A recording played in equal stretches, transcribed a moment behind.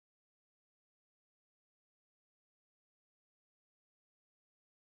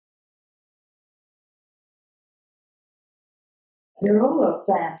The role of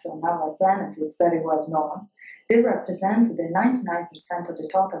plants on our planet is very well known. They represent the 99% of the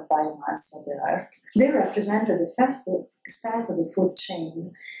total biomass of the Earth. They represent the first step of the food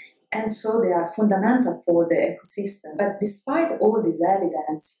chain, and so they are fundamental for the ecosystem. But despite all this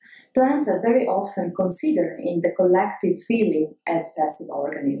evidence, plants are very often considered in the collective feeling as passive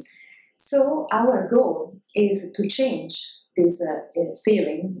organisms. So our goal is to change this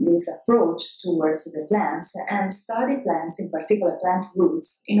feeling, this approach towards the plants, and study plants, in particular plant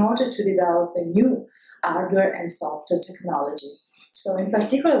roots, in order to develop a new hardware and software technologies. So in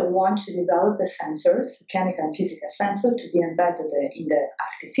particular, we want to develop the sensors, chemical and physical sensors, to be embedded in the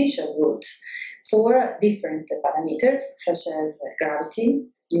artificial root for different parameters such as gravity,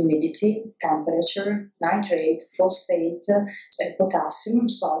 humidity, temperature, nitrate, phosphate, potassium,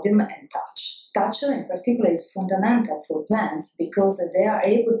 sodium, and touch. Touch in particular is fundamental for plants because they are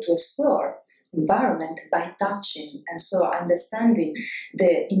able to explore environment by touching, and so understanding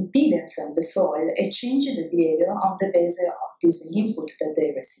the impedance of the soil and changing the behavior on the basis of this input that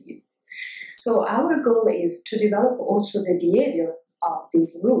they receive. So our goal is to develop also the behavior of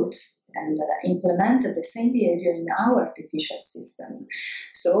these roots and implement the same behavior in our artificial system.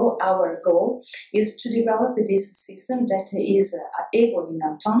 So our goal is to develop this system that is able in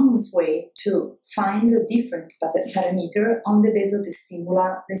an autonomous way to find different parameters on the basis of the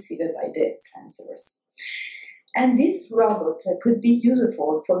stimuli received by the sensors. And this robot could be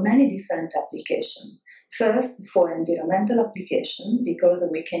useful for many different applications. First, for environmental application, because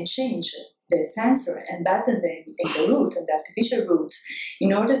we can change the sensor embedded in the root, in the artificial root,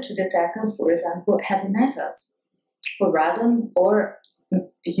 in order to detect, for example, heavy metals, or radon, or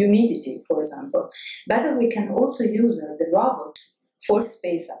humidity, for example. But we can also use the robot for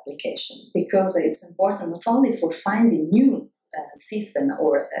space application, because it's important not only for finding new system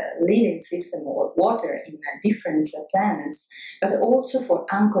or living system or water in different planets, but also for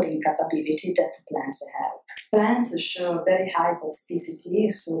anchoring capability that plants have. Plants show very high plasticity,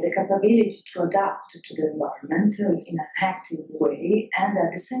 so the capability to adapt to the environment in an active way, and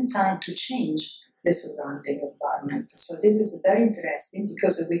at the same time to change the surrounding environment. So this is very interesting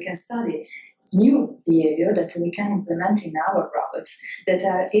because we can study new behavior that we can implement in our robots that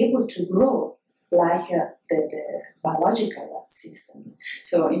are able to grow like the biological system.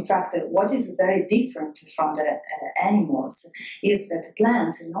 So in fact, what is very different from the animals is that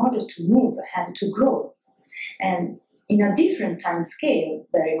plants, in order to move, have to grow. And in a different time scale,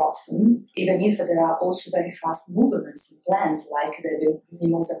 very often, even if there are also very fast movements in plants like the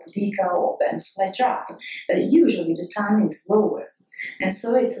Mimosa pudica or Venus flytrap, but usually the time is slower. And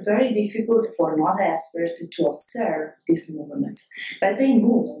so it's very difficult for non-experts to observe this movement. But they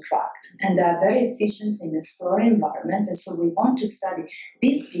move, in fact, and they are very efficient in exploring environment, and so we want to study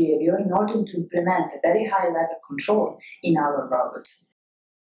this behavior in order to implement a very high-level control in our robot.